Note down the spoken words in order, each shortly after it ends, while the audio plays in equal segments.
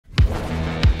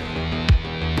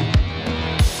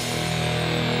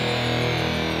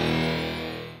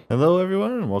Hello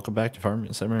everyone and welcome back to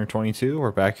Farming Simulator 22.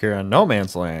 We're back here on No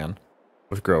Man's Land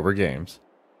with Grober Games.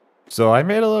 So I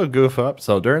made a little goof up.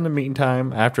 So during the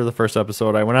meantime, after the first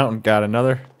episode, I went out and got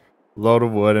another load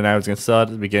of wood and I was going to sell it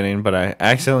at the beginning, but I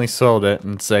accidentally sold it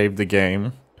and saved the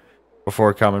game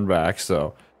before coming back.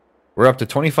 So we're up to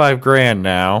 25 grand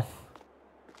now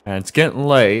and it's getting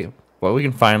late, but we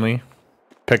can finally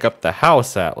pick up the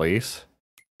house at least.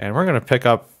 And we're going to pick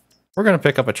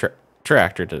up a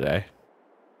tractor today.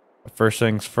 First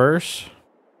things first.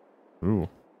 Ooh.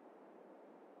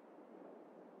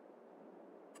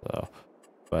 So,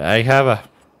 but I have a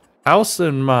house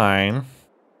in mind.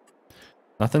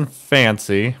 Nothing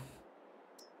fancy.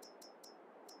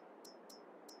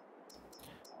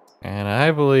 And I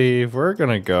believe we're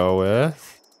gonna go with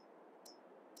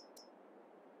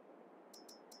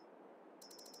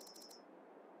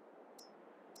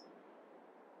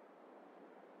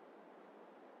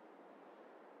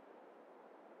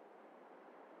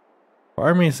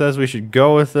Army says we should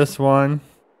go with this one.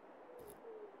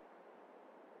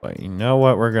 But you know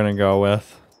what we're gonna go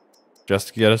with? Just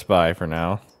to get us by for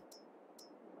now.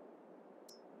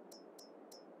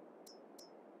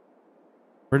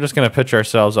 We're just gonna pitch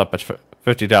ourselves up at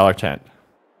 $50 tent.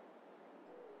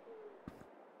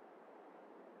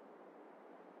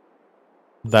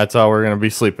 That's all we're gonna be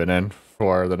sleeping in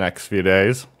for the next few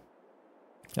days.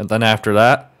 And then after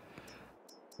that,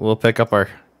 we'll pick up our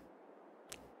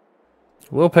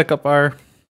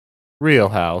real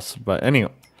house. But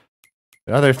anyway,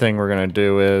 the other thing we're gonna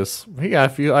do is we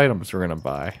got a few items we're gonna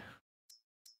buy.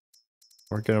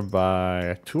 We're gonna buy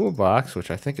a toolbox, which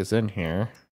I think is in here.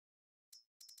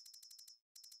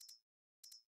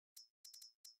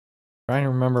 Trying to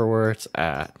remember where it's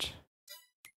at.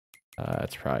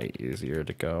 It's probably easier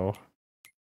to go.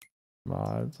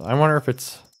 Mods. I wonder if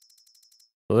it's.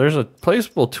 So there's a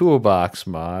placeable toolbox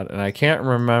mod, and I can't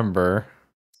remember.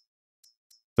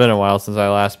 It's been a while since I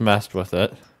last messed with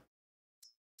it.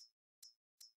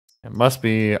 It must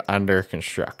be under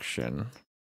construction.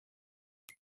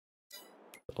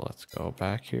 So let's go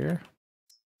back here.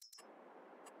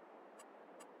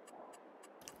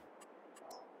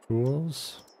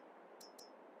 Tools.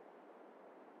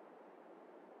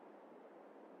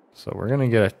 So we're gonna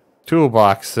get a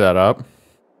toolbox set up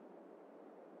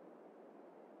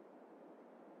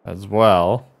as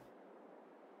well.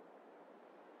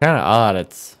 Kind of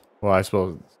odd. Well, I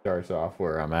suppose it starts off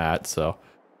where I'm at, so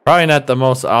probably not the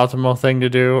most optimal thing to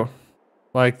do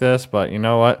like this, but you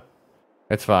know what?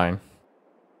 It's fine.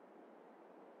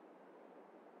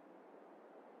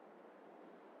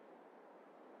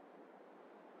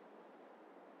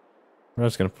 I'm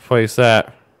just gonna place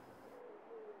that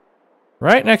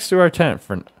right next to our tent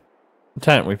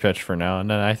we pitched for now, and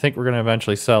then I think we're gonna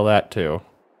eventually sell that too.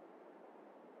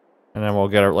 And then we'll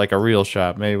get like a real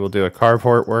shop. Maybe we'll do a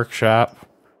carport workshop,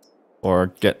 or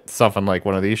get something like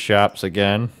one of these shops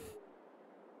again.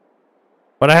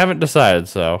 But I haven't decided,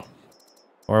 so.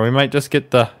 Or we might just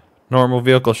get the normal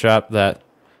vehicle shop that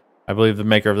I believe the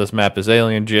maker of this map is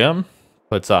Alien Jim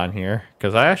puts on here,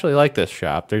 because I actually like this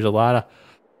shop. There's a lot of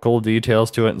cool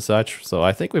details to it and such, so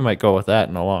I think we might go with that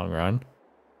in the long run.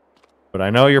 But I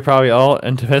know you're probably all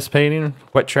anticipating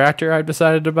what tractor I've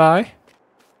decided to buy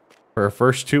for our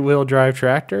first two-wheel drive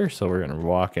tractor, so we're going to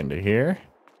walk into here.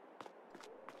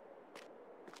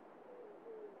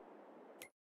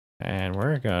 And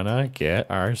we're going to get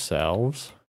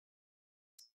ourselves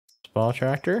a small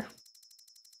tractor.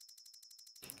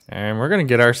 And we're going to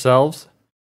get ourselves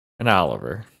an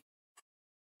Oliver.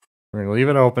 We're going to leave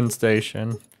it open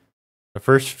station. The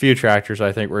first few tractors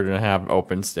I think we're going to have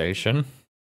open station.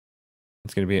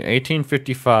 It's going to be an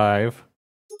 1855.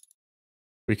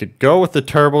 We could go with the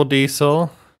turbo diesel,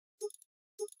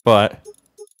 but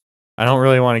I don't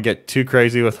really want to get too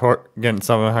crazy with getting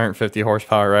some 150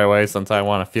 horsepower right away, since I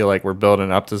want to feel like we're building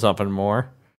up to something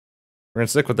more. We're going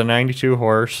to stick with the 92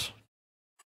 horse.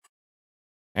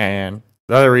 And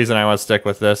the other reason I want to stick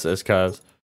with this is because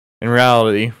in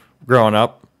reality, growing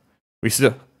up,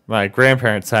 my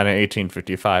grandparents had an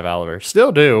 1855 Oliver.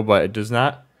 Still do, but it is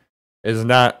not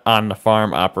on the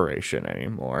farm operation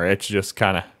anymore. It's just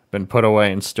kind of been put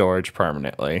away in storage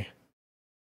permanently.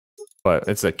 But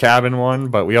it's a cabin one,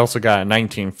 but we also got a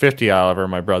 1950 Oliver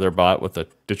my brother bought with a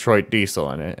Detroit diesel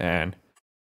in it. And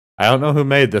I don't know who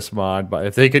made this mod, but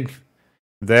if they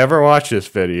ever watch this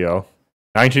video,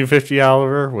 1950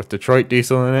 Oliver with Detroit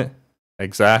diesel in it,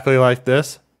 exactly like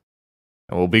this,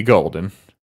 and we'll be golden.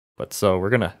 But so we're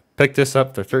going to pick this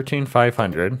up for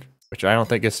 $13,500, which I don't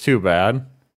think is too bad.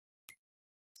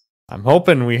 I'm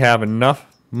hoping we have enough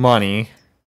money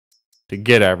to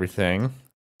get everything.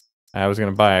 I was going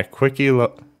to buy a quickie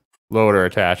loader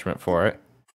attachment for it.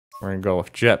 We're gonna go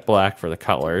with jet black for the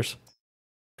colors.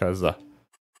 Because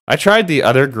I tried the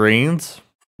other greens,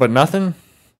 but nothing.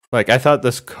 Like, I thought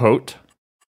this coatee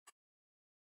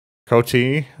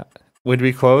would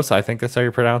be close. I think that's how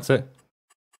you pronounce it.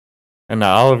 And the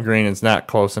olive green is not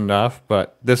close enough,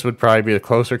 but this would probably be the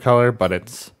closer color, but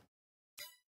it's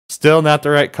still not the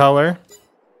right color.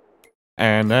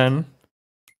 And then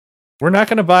we're not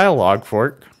going to buy a log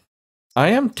fork. I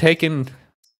am taking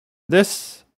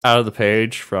this out of the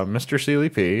page from Mr. Sealy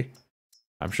P.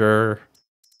 I'm sure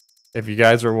if you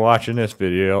guys are watching this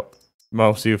video,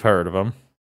 most of you have heard of him.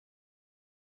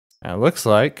 And it looks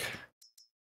like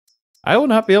I will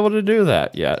not be able to do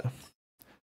that yet.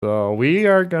 So we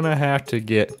are going to have to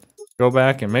go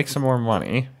back and make some more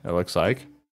money, it looks like,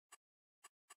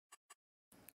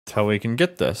 until we can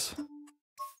get this.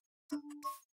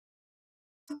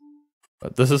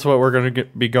 But this is what we're going to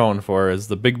be going for, is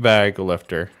the big bag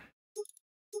lifter.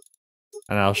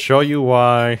 And I'll show you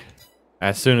why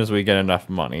as soon as we get enough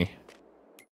money.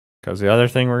 Because the other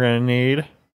thing we're going to need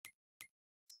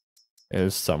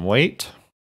is some weight.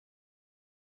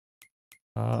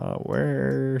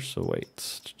 Where's the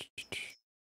weights?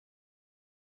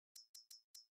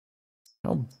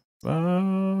 Oh,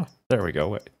 there we go,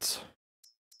 weights.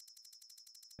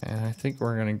 And I think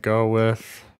we're going to go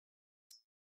with...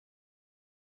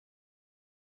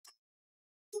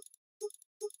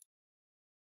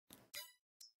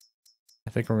 I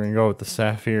think we're going to go with the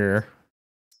Sapphire.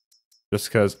 Just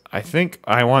because I think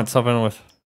I want something with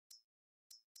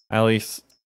at least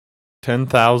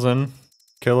 10,000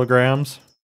 kilograms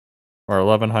or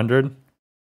 1,100.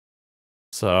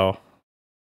 So,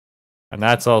 and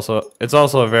it's also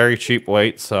a very cheap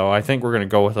weight. So I think we're going to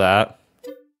go with that.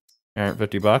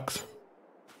 $50.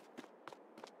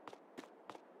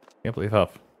 Can't believe how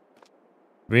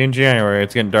being January,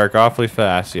 it's getting dark awfully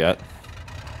fast yet.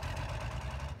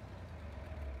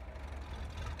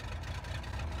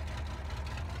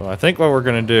 So I think what we're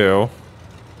going to do,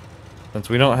 since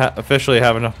we don't officially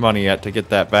have enough money yet to get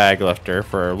that bag lifter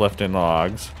for lifting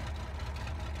logs,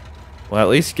 we'll at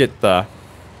least get the...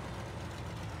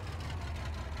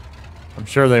 I'm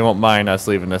sure they won't mind us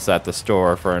leaving this at the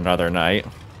store for another night.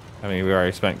 I mean, we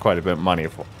already spent quite a bit of money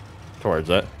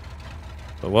towards it.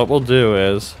 So what we'll do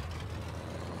is,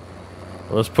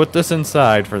 let's put this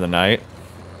inside for the night.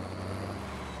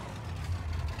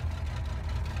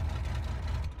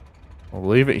 We'll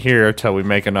leave it here till we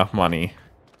make enough money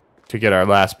to get our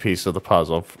last piece of the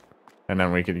puzzle, and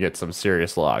then we can get some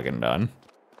serious logging done.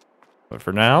 But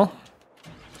for now,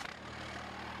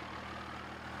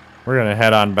 we're gonna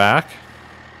head on back.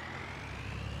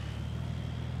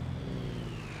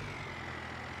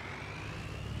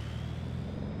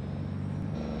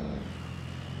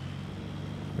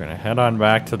 We're gonna head on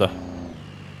back to the,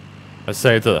 let's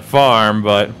say to the farm,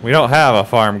 but we don't have a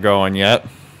farm going yet.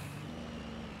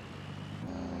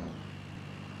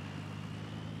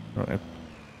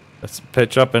 Let's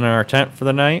pitch up in our tent for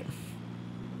the night.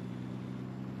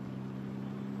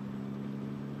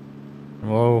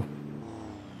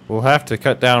 We'll have to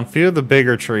cut down a few of the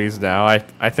bigger trees now.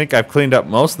 I think I've cleaned up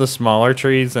most of the smaller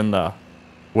trees in the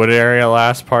wood area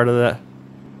last part of that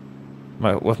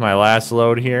with my last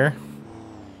load here.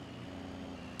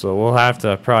 So we'll have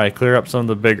to probably clear up some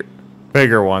of the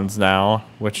bigger ones now,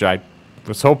 which I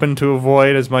was hoping to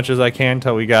avoid as much as I can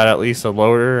till we got at least a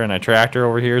loader and a tractor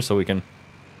over here so we can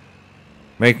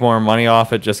make more money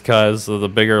off it, just because of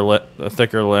the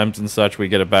thicker limbs and such. We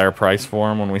get a better price for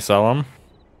them when we sell them.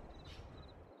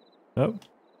 Oh.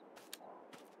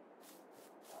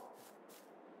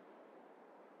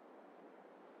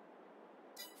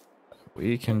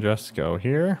 We can just go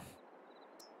here.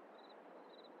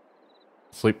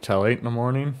 Sleep till 8 in the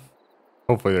morning.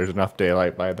 Hopefully there's enough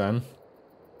daylight by then.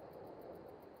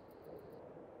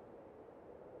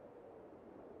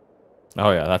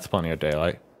 Oh yeah, that's plenty of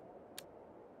daylight.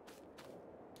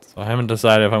 So I haven't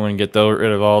decided if I'm going to get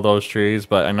rid of all those trees,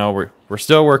 but I know we're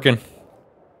still working.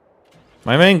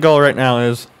 My main goal right now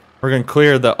is we're going to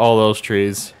clear all those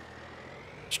trees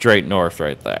straight north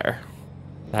right there.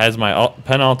 That is my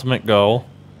penultimate goal.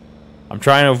 I'm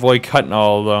trying to avoid cutting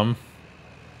all of them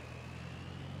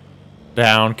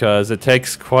down because it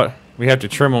takes we have to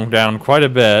trim them down quite a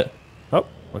bit. Oh,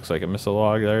 looks like I missed a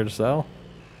log there to sell.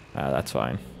 Ah, that's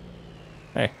fine.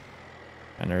 Hey,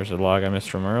 and there's a log I missed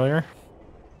from earlier.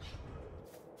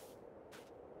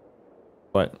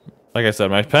 But like I said,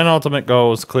 my penultimate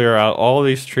goal is clear out all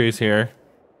these trees here,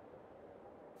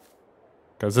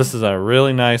 because this is a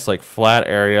really nice, like, flat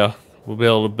area. We'll be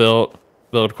able to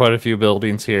build quite a few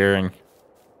buildings here, and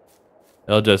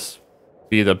it'll just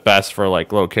be the best for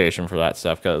like location for that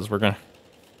stuff, because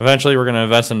eventually we're gonna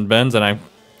invest in bins, and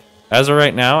as of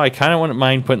right now, I kind of wouldn't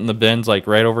mind putting the bins like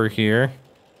right over here,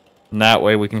 and that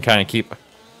way we can kind of keep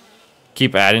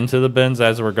adding to the bins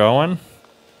as we're going.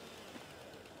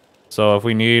 So if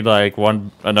we need like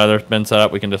another bin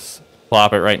setup, we can just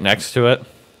plop it right next to it.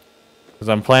 Because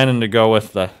I'm planning to go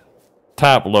with the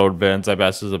top load bins. I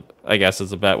guess is the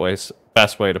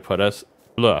best way to put it.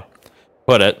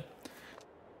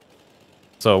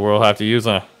 So we'll have to use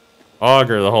an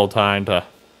auger the whole time to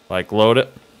like load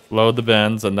the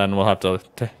bins, and then we'll have to.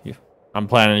 I'm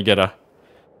planning to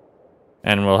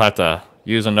we'll have to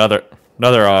use another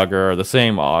auger or the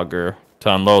same auger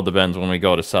to unload the bins when we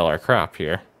go to sell our crop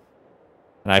here.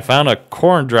 And I found a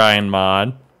corn drying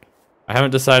mod. I haven't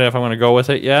decided if I'm going to go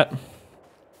with it yet.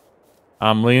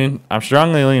 I'm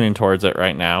strongly leaning towards it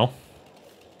right now.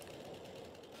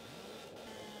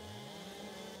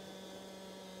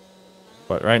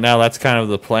 But right now, that's kind of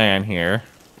the plan here.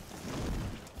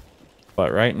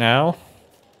 But right now,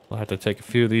 we'll have to take a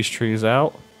few of these trees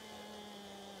out.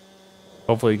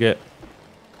 Hopefully get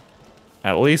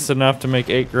at least enough to make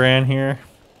 8 grand here.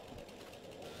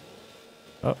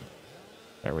 Oh,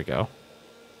 there we go.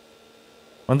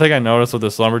 One thing I noticed with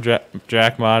this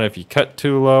lumberjack mod, if you cut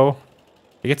too low,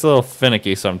 it gets a little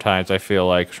finicky sometimes, I feel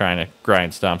like, trying to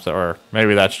grind stumps, or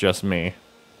maybe that's just me.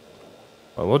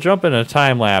 But we'll jump into a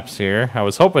time lapse here. I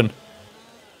was hoping...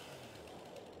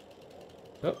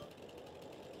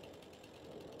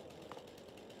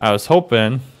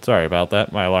 Sorry about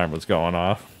that, my alarm was going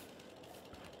off.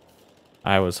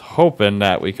 I was hoping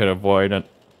that we could avoid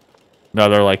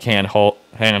another like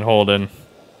hand-holding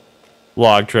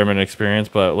log trimming experience,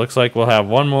 but it looks like we'll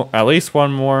have at least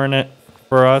one more in it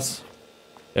for us.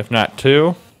 If not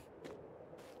 2.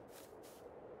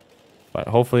 But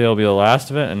hopefully it'll be the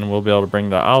last of it, and we'll be able to bring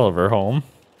the Oliver home.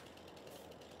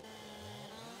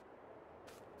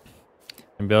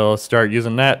 And be able to start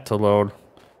using that to load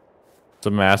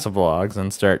some massive logs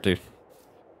and start to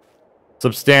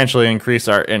substantially increase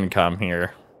our income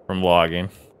here from logging.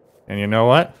 And you know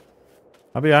what?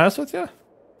 I'll be honest with you.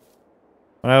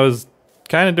 When I was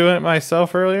kind of doing it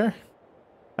myself earlier,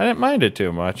 I didn't mind it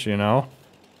too much, you know.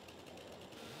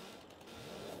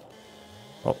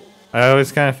 I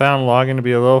always kind of found logging to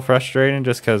be a little frustrating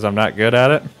just because I'm not good at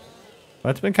it. But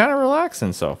it's been kind of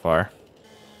relaxing so far.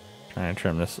 Trying to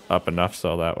trim this up enough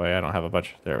so that way I don't have a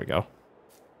bunch. There we go.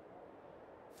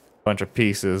 Bunch of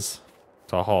pieces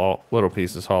to haul, little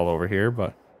pieces haul over here.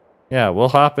 But yeah, we'll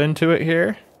hop into it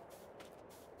here.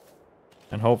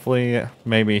 And hopefully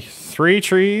maybe 3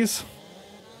 trees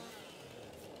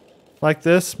like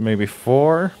this, maybe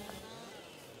 4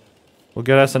 will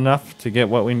get us enough to get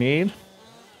what we need.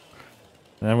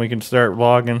 And then we can start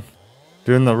logging,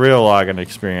 doing the real logging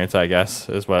experience, I guess,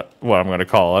 is what I'm going to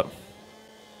call it.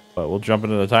 But we'll jump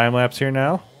into the time lapse here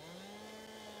now.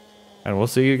 And we'll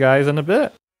see you guys in a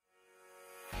bit.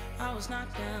 I was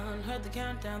knocked down, heard the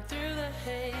countdown through the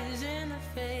haze in the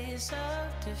face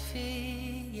of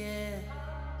defeat, yeah.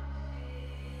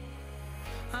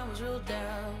 I was ruled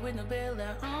out with no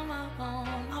bailout on my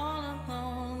own, all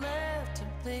alone, left to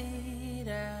bleed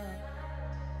out.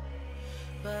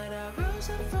 But I rose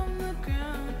up from the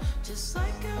ground, just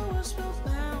like I was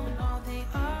spellbound. All the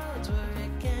odds were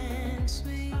against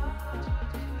me.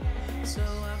 So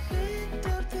I picked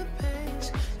up the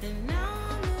pace, and now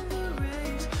I'm in the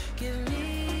race. Give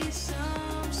me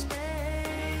some space.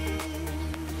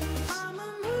 I'm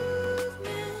a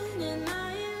movement, and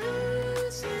I ain't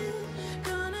losing.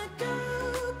 Gonna go,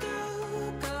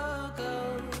 go, go,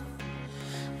 go.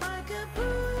 Like a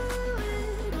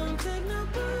bullet, won't take no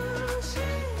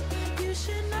bullshit. You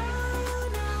should know,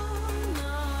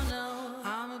 no.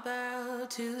 I'm about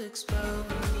to explode.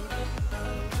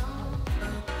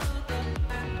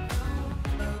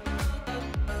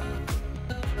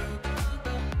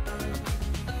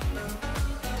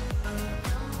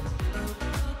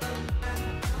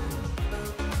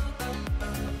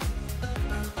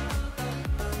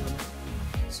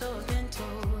 So I've been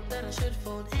told that I should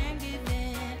fold and give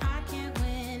in. I can't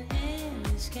win in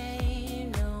this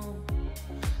game, no.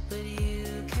 But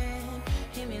you can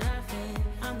hear me laughing.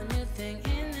 I'm the new thing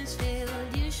in this field.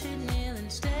 You should kneel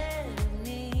and stay.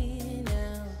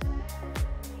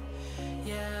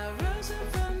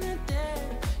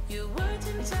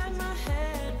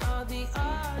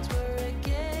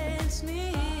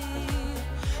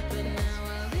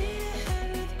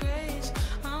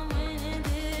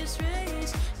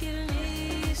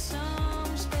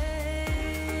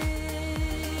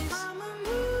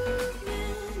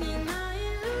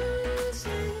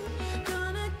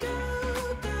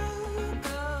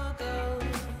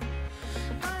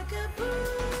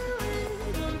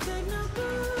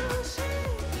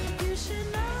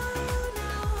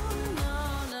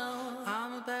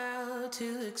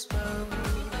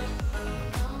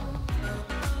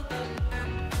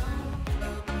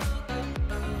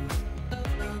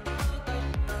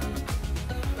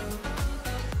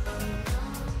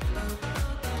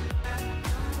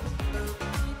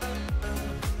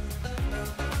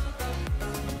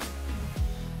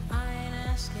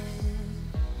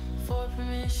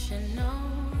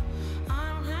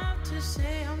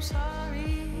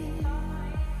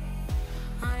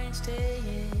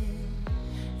 staying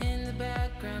in the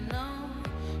background, no,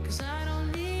 'cause I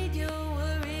don't need your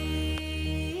worry.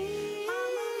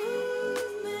 I'm a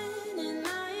movement and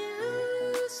I ain't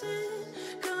losing.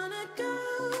 Gonna go,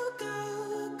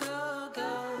 go, go,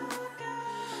 go.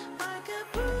 Like a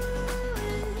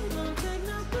bullet, won't take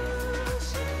no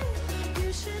bullshit.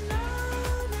 You should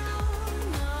know, no,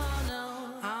 no, no.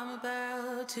 I'm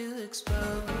about to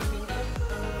explode.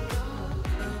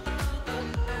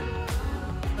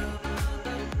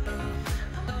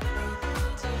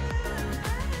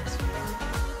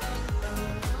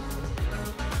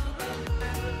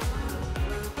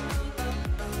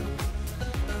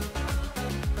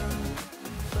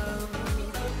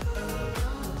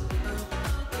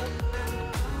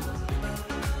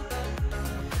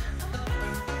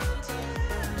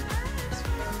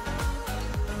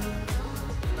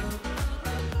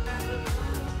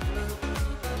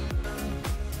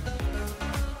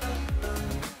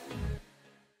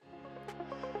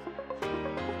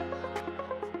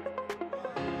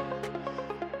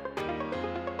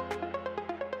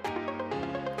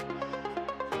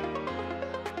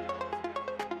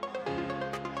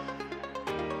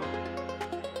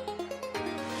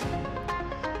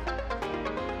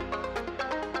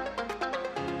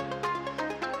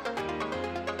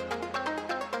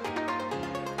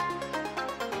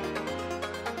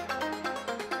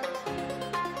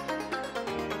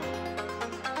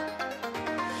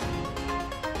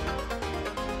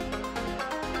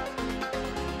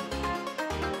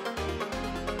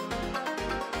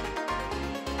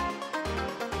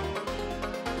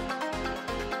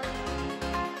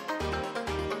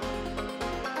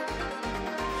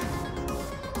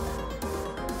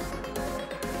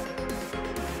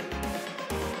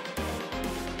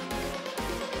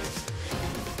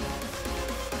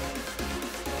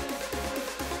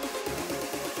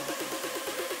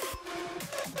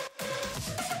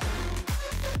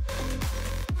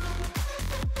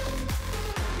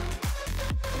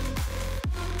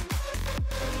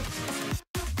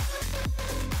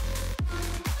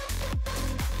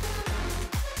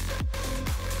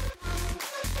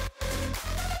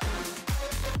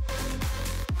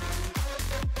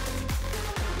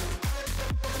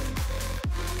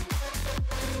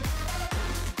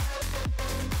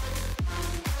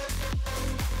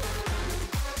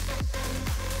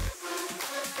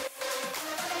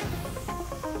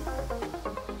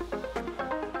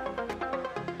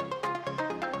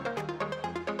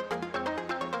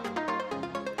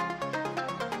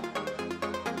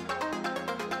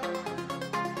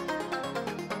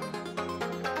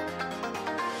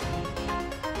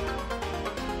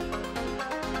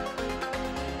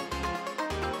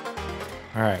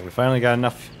 Alright, we finally got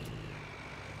enough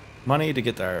money to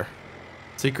get our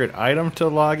secret item to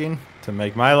logging to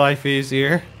make my life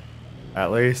easier.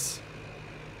 At least.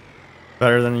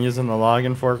 Better than using the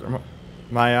logging fork in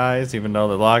my eyes, even though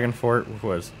the logging fork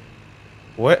was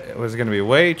going to be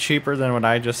way cheaper than what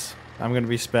I'm going to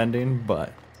be spending,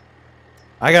 but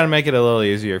I got to make it a little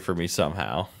easier for me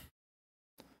somehow.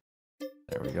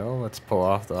 There we go. Let's pull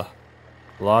off the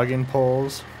logging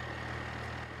poles.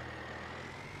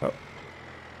 Oh.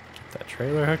 Get that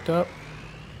trailer hooked up.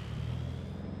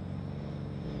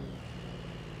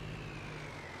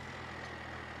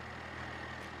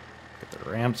 Get the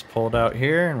ramps pulled out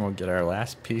here, and we'll get our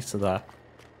last piece of the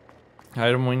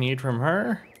item we need from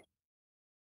her.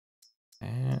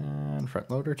 And front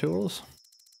loader tools.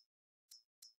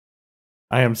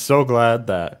 I am so glad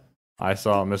that I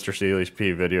saw Mr. Sealy's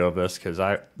P video of this, because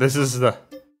this is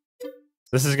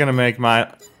gonna make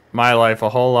my life a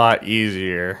whole lot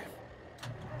easier.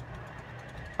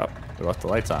 Oh, we left the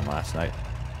lights on last night.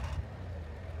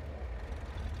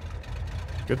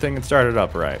 Good thing it started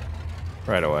up right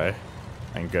away.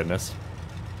 Thank goodness.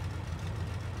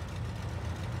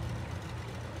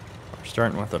 We're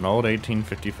starting with an old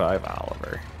 1855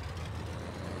 Oliver.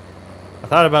 I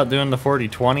thought about doing the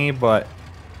 4020, but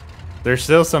there's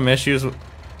still some issues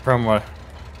from what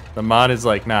the mod is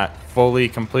like not fully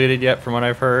completed yet, from what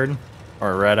I've heard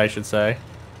or read, I should say,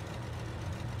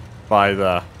 by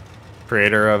the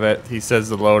creator of it. He says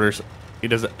the loaders,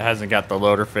 hasn't got the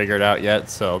loader figured out yet,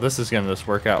 so this is gonna just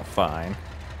work out fine.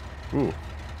 Ooh,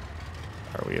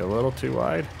 are we a little too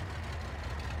wide?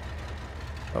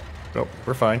 Oh, nope,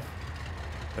 we're fine.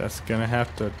 That's gonna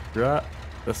have to drop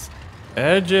this,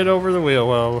 edge it over the wheel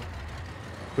well,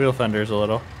 wheel fenders a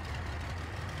little.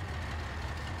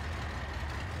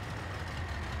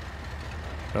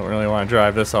 Don't really want to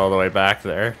drive this all the way back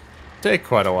there. Take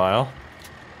quite a while.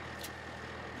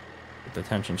 Put the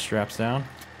tension straps down.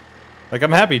 Like,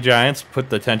 I'm happy Giants put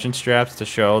the tension straps to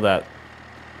show that,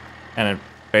 and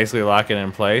basically lock it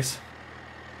in place.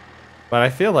 But I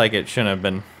feel like it shouldn't have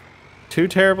been too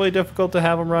terribly difficult to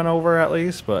have them run over at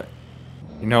least, but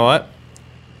you know what?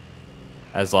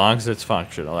 As long as it's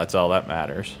functional, that's all that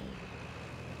matters.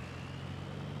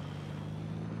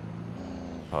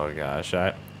 Oh gosh,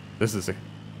 this is a...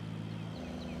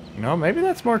 You know, maybe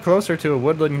that's more closer to a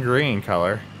woodland green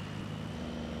color.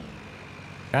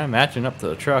 Kind of matching up to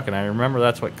the truck, and I remember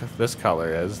that's what this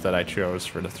color is that I chose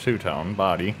for the two-tone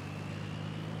body.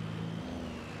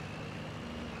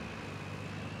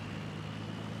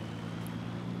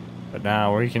 But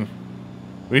now we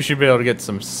should be able to get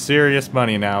some serious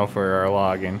money now for our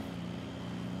logging.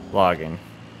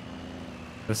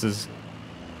 This is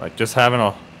like just having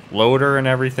a loader and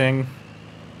everything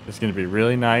is going to be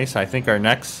really nice. I think our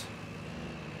next...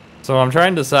 So I'm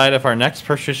trying to decide if our next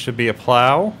purchase should be a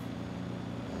plow,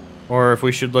 or if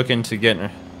we should look into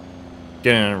getting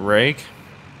a rake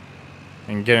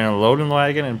and getting a loading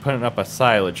wagon and putting up a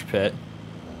silage pit.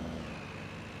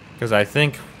 Because I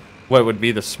think what would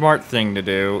be the smart thing to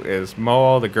do is mow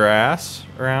all the grass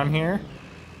around here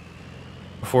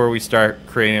before we start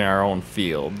creating our own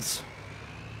fields.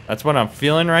 That's what I'm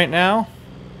feeling right now.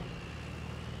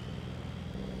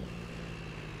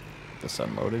 Get this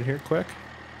unloaded here quick.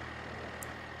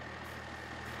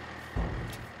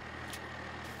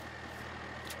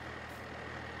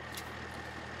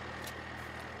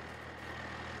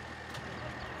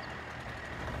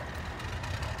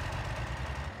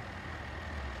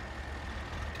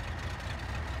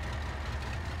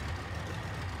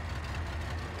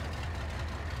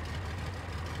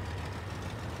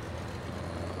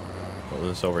 Put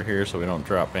this over here so we don't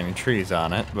drop any trees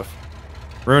on it.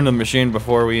 Ruin the machine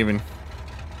before we even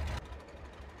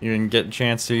get a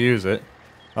chance to use it.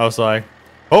 Also, I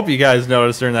hope you guys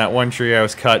noticed during that one tree I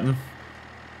was cutting.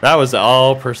 That was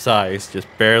all precise, just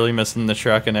barely missing the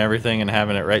truck and everything and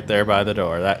having it right there by the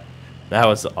door. That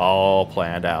was all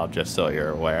planned out, just so you're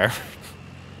aware.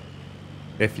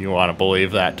 If you want to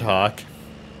believe that talk.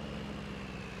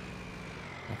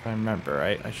 If I remember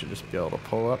right, I should just be able to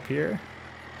pull up here.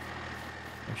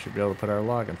 I should be able to put our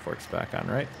logging forks back on,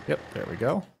 right? Yep, there we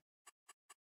go.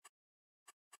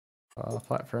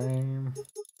 Flat frame.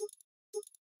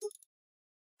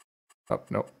 Oh,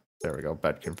 nope. There we go.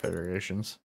 Bed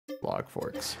configurations. Log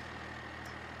forks.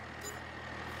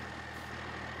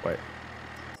 Wait.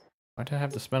 Why did I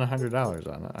have to spend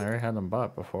 $100 on it? I already had them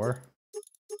bought before.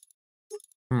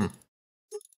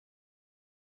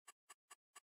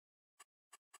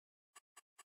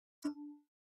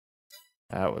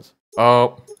 That was...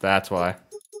 Oh, that's why.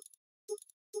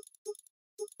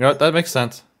 You know what? That makes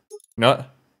sense. You know what?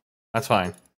 That's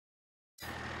fine.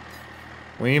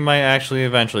 We might actually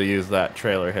eventually use that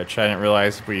trailer hitch. I didn't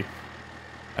realize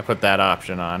I put that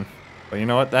option on. But you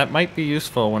know what? That might be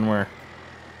useful when we're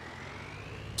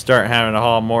start having to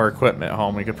haul more equipment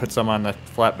home. We could put some on the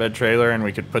flatbed trailer and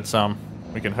we can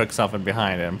hook something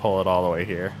behind it and pull it all the way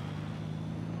here.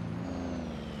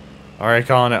 Alright,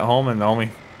 calling it home, and the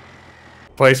only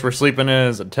place we're sleeping in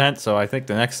is a tent, so I think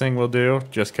the next thing we'll do,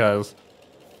 just cause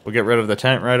we'll get rid of the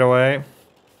tent right away.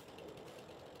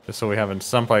 Just so we have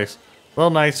someplace a little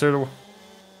nicer to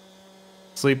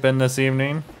sleep in this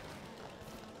evening.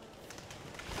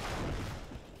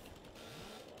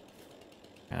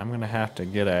 And I'm gonna have to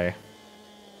get I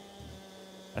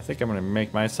think I'm gonna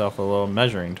make myself a little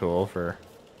measuring tool for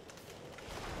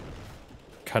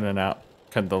cutting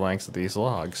the lengths of these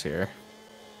logs here.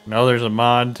 I know there's a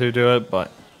mod to do it,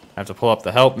 but I have to pull up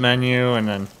the help menu and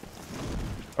then...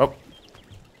 Oh.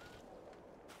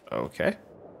 Okay.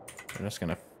 I'm just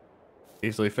gonna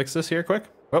easily fix this here quick.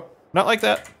 Oh, not like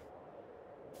that.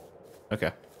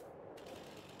 Okay.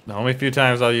 The only few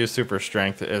times I'll use super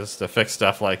strength is to fix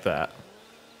stuff like that.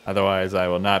 Otherwise, I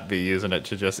will not be using it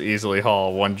to just easily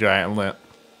haul one giant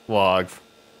log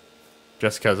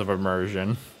just because of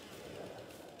immersion.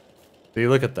 See,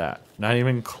 look at that. Not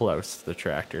even close to the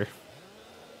tractor.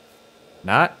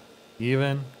 Not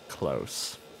even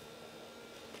close.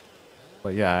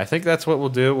 But yeah, I think that's what we'll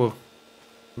do. We'll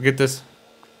get this.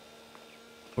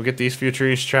 We'll get these few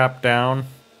trees chopped down.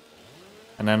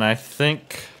 And then I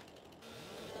think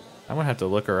I'm gonna have to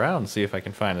look around and see if I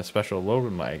can find a special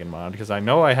loading wagon mod, because I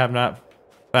know I have not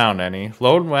found any.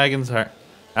 Loading wagons are,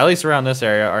 at least around this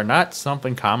area, are not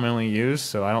something commonly used,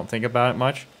 so I don't think about it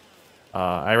much.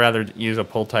 I rather use a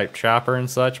pull type chopper and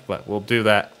such, but we'll do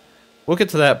that. We'll get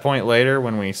to that point later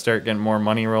when we start getting more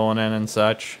money rolling in and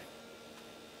such.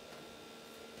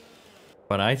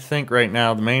 But I think right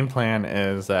now the main plan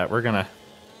is that we're gonna...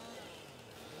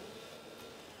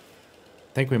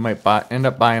 I think we might end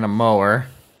up buying a mower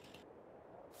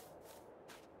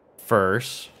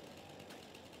first.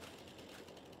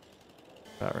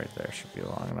 About right there should be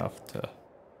long enough to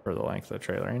for the length of the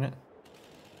trailer, ain't it?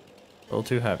 A little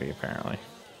too heavy, apparently.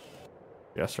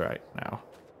 Just right now.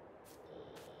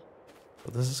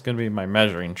 So this is going to be my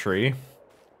measuring tree.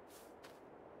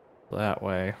 That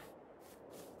way.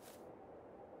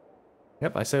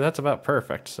 Yep, I say that's about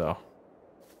perfect, so.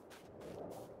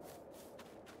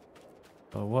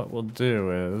 So what we'll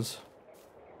do is.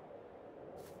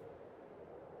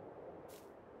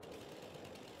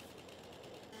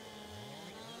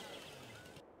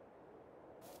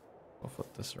 We'll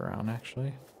flip this around,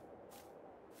 actually.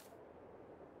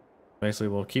 Basically,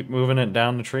 we'll keep moving it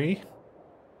down the tree.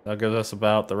 That'll give us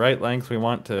about the right length we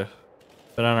want to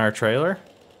fit on our trailer.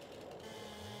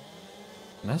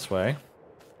 And this way,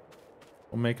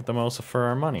 we'll make it the most for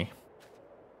our money.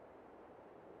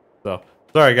 So,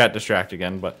 sorry I got distracted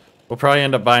again, but we'll probably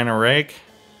end up buying a rake,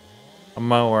 a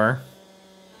mower,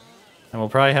 and we'll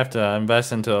probably have to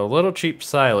invest into a little cheap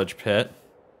silage pit.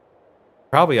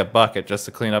 Probably a bucket just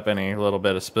to clean up any little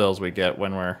bit of spills we get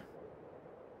when we're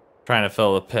trying to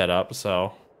fill the pit up.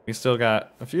 So we still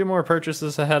got a few more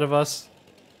purchases ahead of us.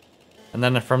 And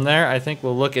then from there, I think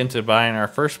we'll look into buying our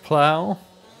first plow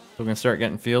so we can start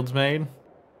getting fields made.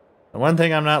 The one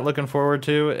thing I'm not looking forward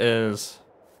to is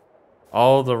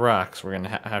all the rocks we're going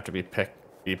to have to be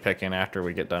picking after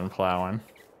we get done plowing.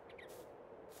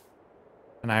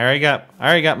 And I already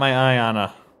got my eye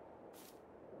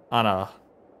on a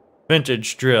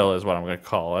vintage drill is what I'm going to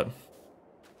call it.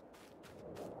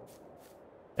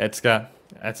 It's going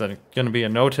to be a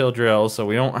no-till drill, so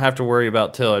we don't have to worry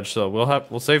about tillage. So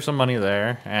we'll save some money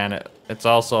there, and it's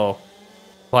also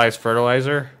applies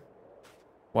fertilizer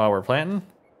while we're planting.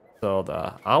 So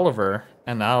the Oliver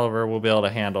will be able to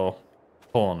handle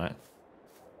pulling it.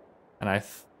 And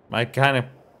my kind of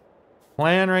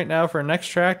plan right now for next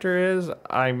tractor is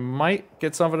I might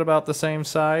get something about the same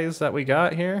size that we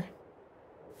got here.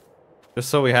 Just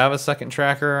so we have a second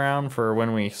tracker around for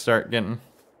when we start getting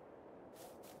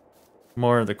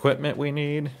more of the equipment we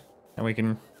need. And we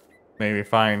can maybe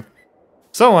find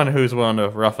someone who's willing to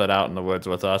rough it out in the woods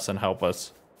with us and help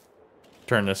us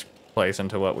turn this place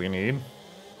into what we need.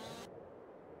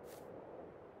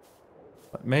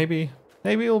 But maybe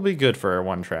it'll be good for a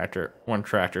one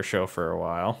tractor show for a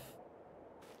while.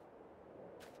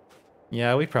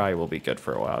 Yeah, we probably will be good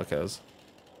for a while, because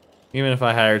even if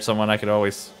I hired someone, I could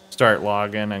always start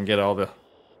logging and get all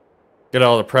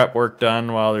the prep work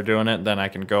done while they're doing it. Then I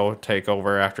can go take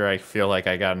over after I feel like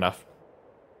I got enough.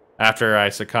 After I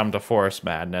succumb to forest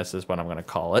madness is what I'm going to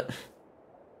call it.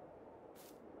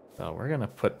 So we're going to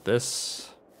put this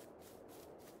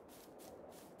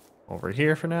over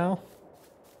here for now.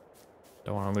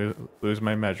 Don't want to lose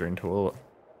my measuring tool.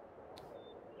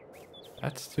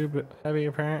 That's too heavy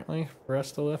apparently for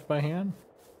us to lift by hand.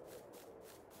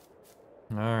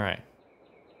 Alright.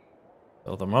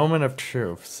 So the moment of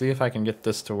truth. See if I can get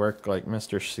this to work like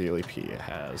Mr. Sealy P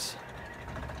has.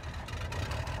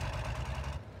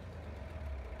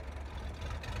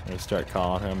 I'm gonna start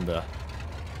calling him the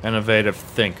innovative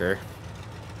thinker.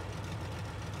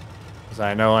 Because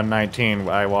I know on 19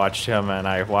 I watched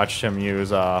him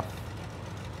use I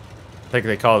think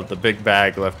they call it the big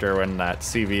bag lifter in that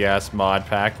CVS mod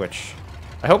pack, which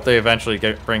I hope they eventually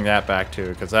bring that back too,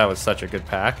 because that was such a good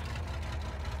pack.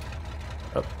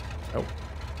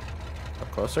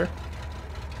 Up closer.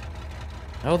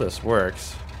 I know this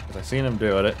works because I've seen him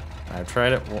do it. And I've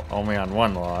tried it only on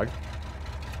one log.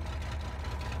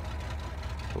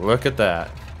 Look at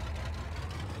that.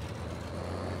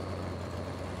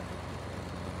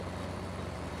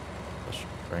 Just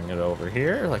bring it over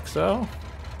here like so.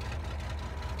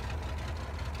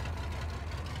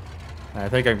 I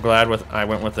think I'm glad I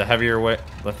went with the heavier weight,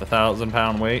 with the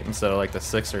 1,000-pound weight instead of like the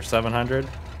 600 or 700,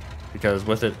 because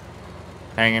with it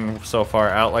hanging so far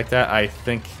out like that, I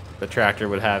think the tractor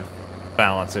would have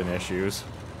balancing issues.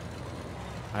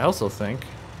 I also think,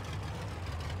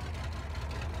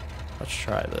 let's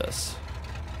try this.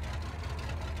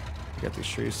 Get these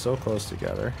trees so close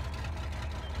together.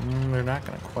 They're not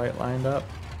going to quite line up.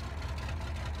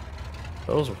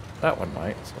 That one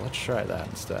might, so let's try that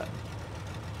instead.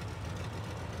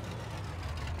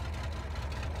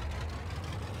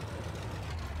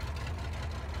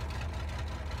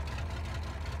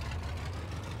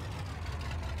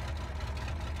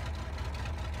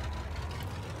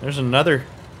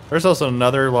 There's also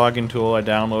another logging tool I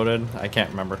downloaded. I can't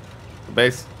remember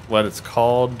what it's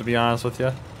called, to be honest with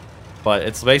you. But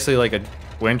it's basically like a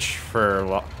winch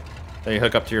that you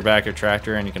hook up to your back of your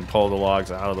tractor and you can pull the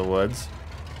logs out of the woods.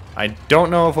 I don't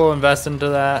know if we'll invest into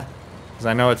that, because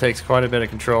I know it takes quite a bit of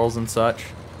controls and such.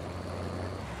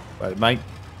 But it might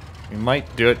We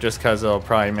might do it just because it'll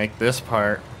probably make this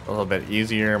part a little bit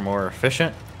easier, more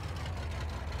efficient.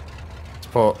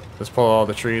 Let's pull all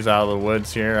the trees out of the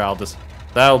woods here.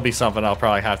 That'll be something I'll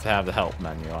probably have to have the help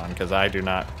menu on, because I do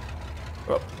not.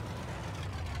 Whoa.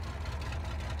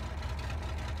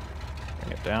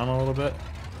 Bring it down a little bit.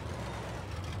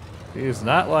 He's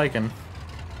not liking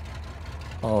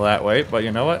all that weight, but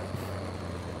you know what?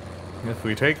 If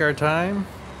we take our time,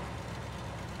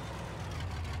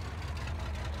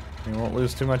 we won't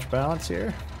lose too much balance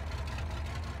here.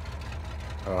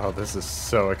 Oh, this is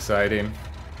so exciting.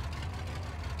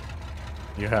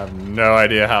 You have no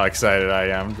idea how excited I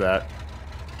am that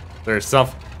there's some,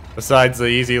 besides the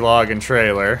easy log and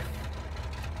trailer,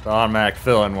 the automatic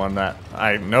fill-in one that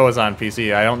I know is on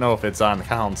PC. I don't know if it's on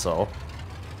console.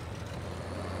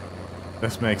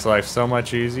 This makes life so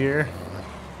much easier.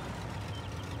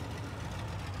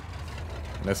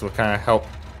 And this will kind of help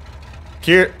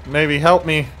maybe help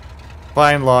me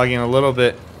find logging a little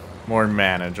bit more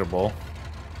manageable.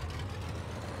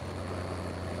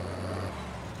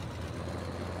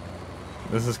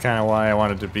 This is kind of why I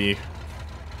wanted to be,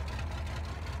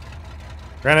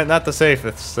 granted, not the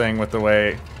safest thing with the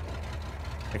way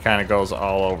it kind of goes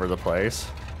all over the place.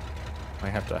 I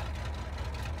have to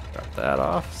drop that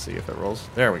off, see if it rolls.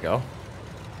 There we go.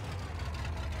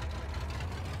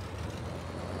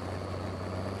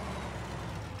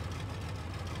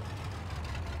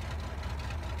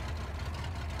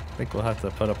 I think we'll have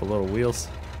to put up a little wheels.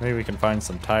 Maybe we can find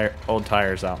some old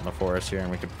tires out in the forest here,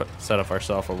 and we could set up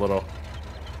ourselves a little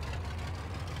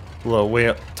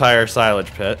wheel tire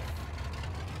silage pit.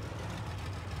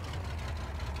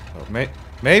 So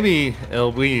maybe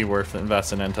it'll be worth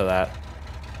investing into that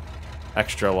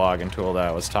extra logging tool that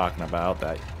I was talking about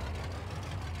that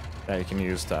you can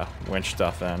use to winch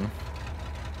stuff in.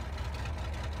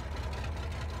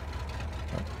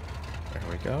 Oh, there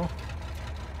we go.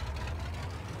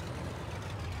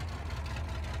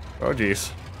 Oh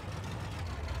geez.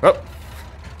 Oh.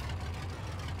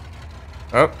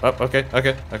 Oh, okay.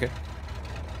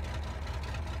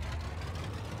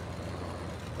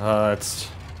 It's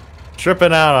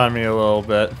tripping out on me a little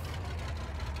bit.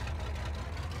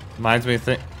 Reminds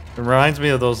me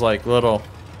of those like little,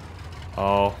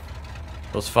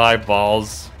 those 5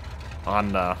 balls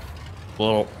on the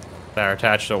little that are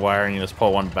attached to a wire, and you just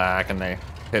pull one back and they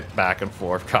hit back and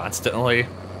forth constantly.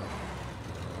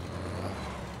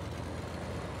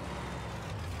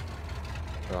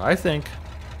 So I think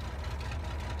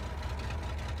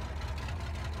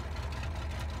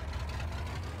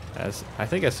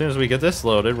as soon as we get this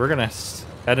loaded, we're gonna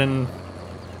head in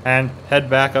and head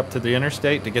back up to the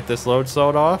interstate to get this load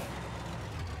sold off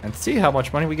and see how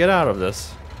much money we get out of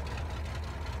this,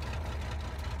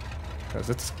 because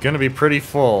it's gonna be pretty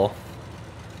full.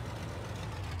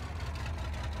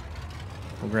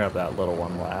 We'll grab that little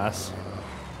one last.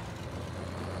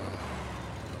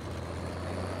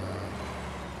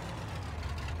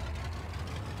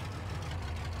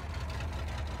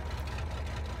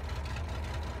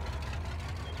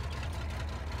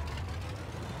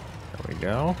 There we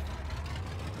go.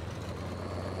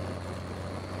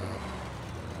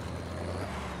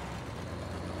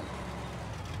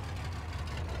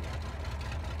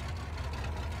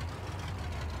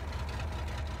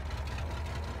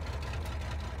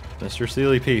 Mr.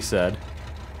 Sealy said,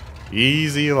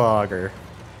 "Easy logger."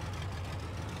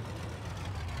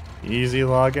 Easy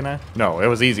logging it? No, it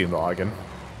was easy logging.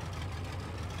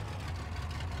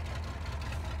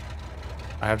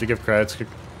 I have to give credits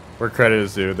where credit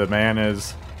is due. The man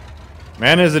is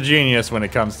a genius when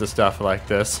it comes to stuff like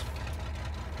this.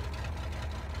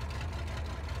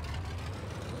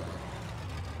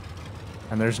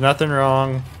 And there's nothing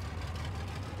wrong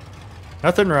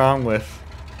with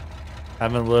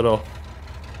having a little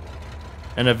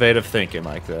innovative thinking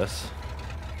like this.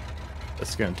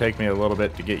 It's gonna take me a little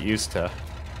bit to get used to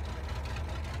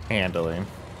handling.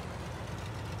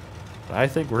 But I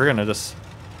think we're gonna just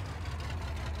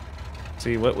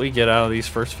see what we get out of these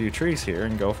first few trees here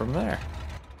and go from there.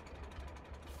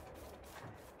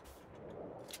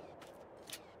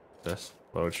 This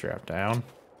load strap down.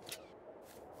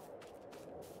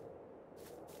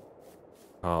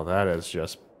 Oh, that is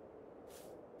just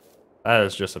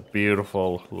a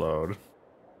beautiful load.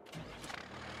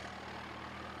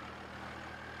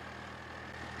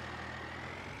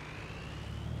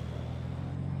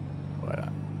 But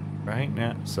right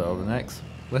now, so the next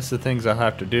list of things I'll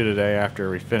have to do today after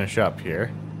we finish up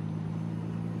here.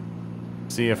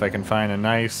 See if I can find a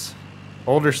nice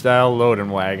older style loading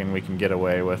wagon we can get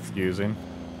away with using.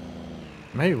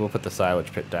 Maybe we'll put the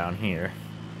silage pit down here.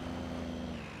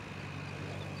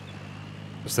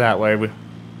 Just that way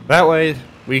That way,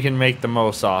 we can make the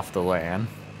most off the land.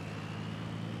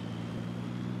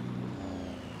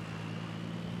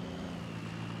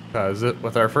 Because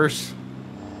with our first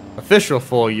official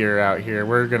full year out here,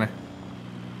 we're gonna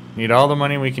need all the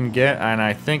money we can get, and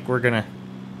I think we're gonna...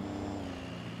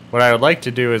 What I would like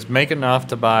to do is make enough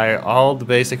to buy all the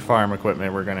basic farm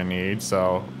equipment we're gonna need.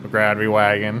 So, a gravity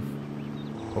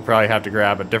wagon. We'll probably have to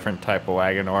grab a different type of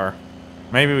wagon, or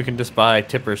maybe we can just buy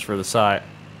tippers for the side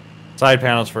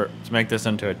panels to make this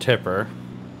into a tipper.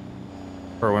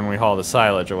 For when we haul the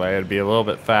silage away, it'd be a little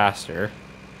bit faster.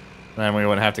 Then we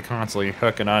wouldn't have to constantly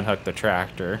hook and unhook the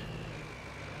tractor.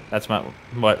 That's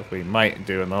what we might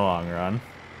do in the long run.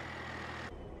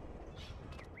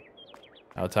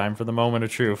 Now time for the moment of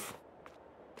truth.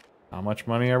 How much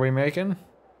money are we making?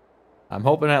 I'm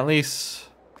hoping at least,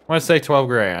 I want to say 12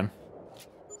 grand.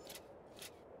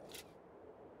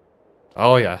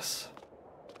 Oh yes.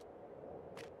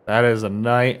 That is a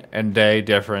night and day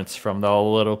difference from the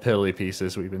little pilly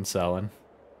pieces we've been selling.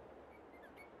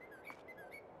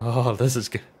 Oh, this is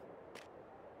good.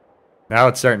 Now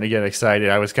it's starting to get excited.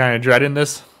 I was kind of dreading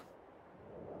this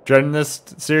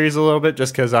series a little bit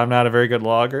just because I'm not a very good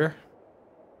logger.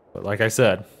 But like I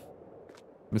said,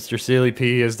 Mr. Sealy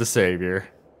P is the savior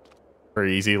for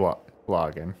easy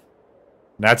logging. And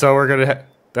that's how we're gonna.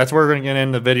 That's where we're gonna get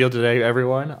in the video today,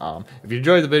 everyone. If you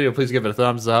enjoyed the video, please give it a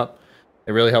thumbs up.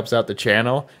 It really helps out the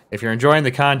channel. If you're enjoying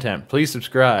the content, please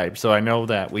subscribe so I know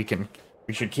that we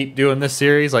should keep doing this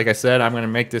series. Like I said, I'm gonna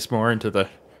make this more into the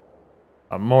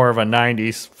more of a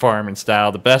 90s farming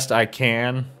style, the best I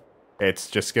can.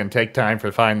 It's just gonna take time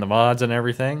to find the mods and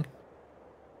everything.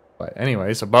 But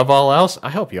anyways, above all else, I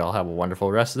hope you all have a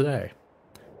wonderful rest of the day.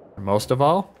 And most of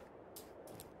all,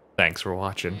 thanks for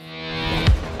watching.